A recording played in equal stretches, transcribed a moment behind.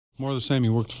More of the same. He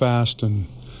worked fast and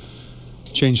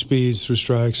changed speeds through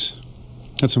strikes.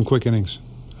 Had some quick innings.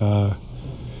 The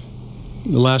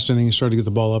last inning, he started to get the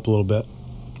ball up a little bit.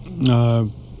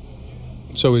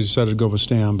 So we decided to go with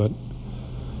Stam, but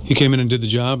he came in and did the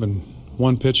job and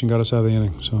one pitch and got us out of the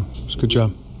inning. So it was a good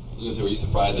job. I was going to say, were you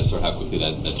surprised at sort of how quickly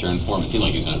that turned for him? It seemed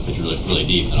like he was going to pitch really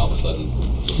deep, and all of a sudden...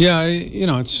 Yeah,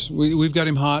 we've got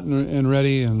him hot and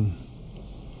ready, and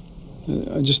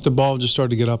just the ball just started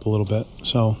to get up a little bit.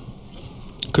 So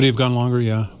could he have gone longer?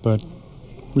 Yeah, but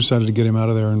we decided to get him out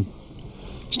of there, and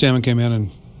Stammen came in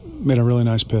and made a really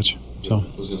nice pitch. So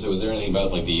I was going to say, was there anything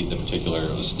about like the particular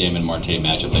Stammen-Marte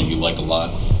matchup that you liked a lot?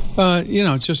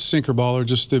 It's just a sinker baller,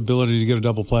 just the ability to get a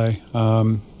double play,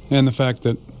 and the fact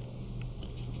that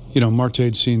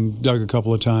Marte'd seen Doug a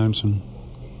couple of times, and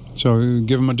so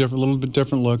give him a little bit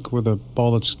different look with a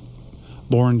ball that's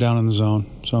boring down in the zone.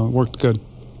 So it worked good.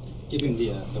 Given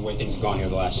the way things have gone here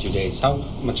the last 2 days, how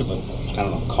much of a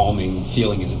calming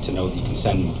feeling is it to know that you can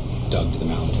send Doug to the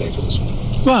mound today for this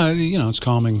one? Well, it's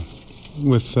calming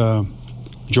with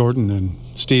Jordan and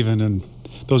Steven and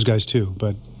those guys too,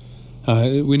 but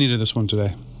we needed this one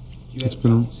today. It's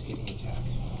been hitting attack.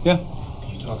 Yeah.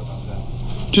 Can you talk about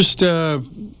that? Just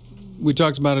we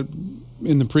talked about it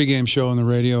in the pregame show on the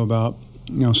radio about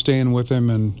staying with him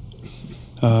and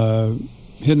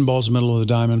hitting balls in the middle of the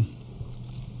diamond.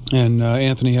 And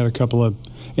Anthony had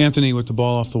Anthony with the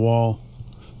ball off the wall,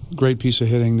 great piece of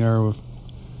hitting there with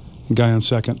a guy on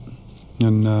second,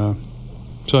 and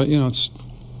so it's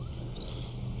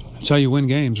how you win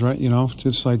games, right?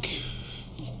 It's like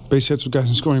base hits with guys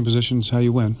in scoring positions, how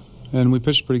you win, and we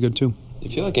pitched pretty good too. You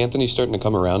feel like Anthony's starting to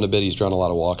come around a bit? He's drawn a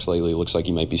lot of walks lately. It looks like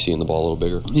he might be seeing the ball a little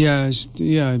bigger. Yeah,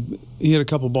 he hit a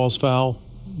couple balls foul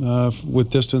with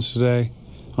distance today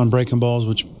on breaking balls,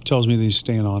 which tells me that he's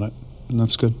staying on it, and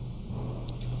that's good.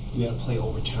 You had a play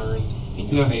overturned in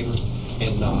your favor,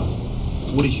 and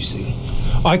what did you see?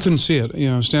 I couldn't see it.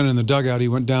 Standing in the dugout, he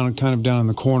went down in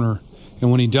the corner, and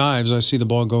when he dives, I see the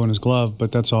ball go in his glove, but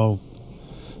that's all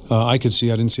I could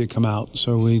see. I didn't see it come out.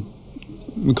 So we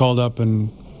called up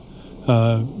and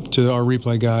to our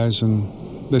replay guys,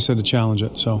 and they said to challenge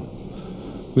it. So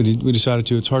we decided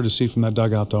to. It's hard to see from that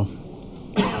dugout, though.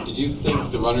 Did you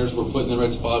think the runners were put in the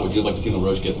right spot? Would you like to see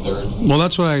LaRoche get third? Well,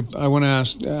 that's what I went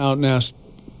out and asked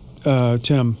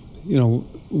Tim.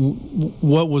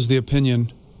 What was the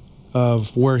opinion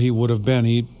of where he would have been?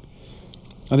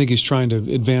 I think he's trying to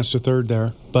advance to third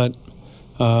there, but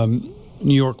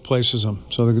New York places him.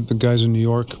 So the guys in New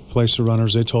York place the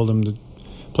runners. They told him to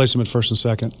place him at first and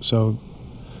second. So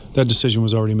that decision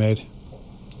was already made.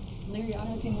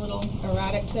 Liriano seemed a little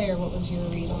erratic today, or what was your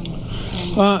read on him?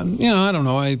 I don't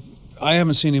know. I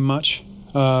haven't seen him much.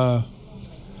 Really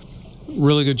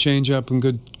good changeup and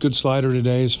good slider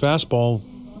today. His fastball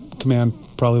command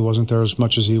probably wasn't there as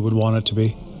much as he would want it to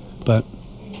be, but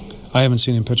I haven't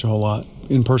seen him pitch a whole lot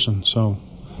in person, so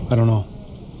I don't know.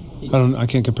 I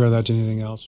can't compare that to anything else.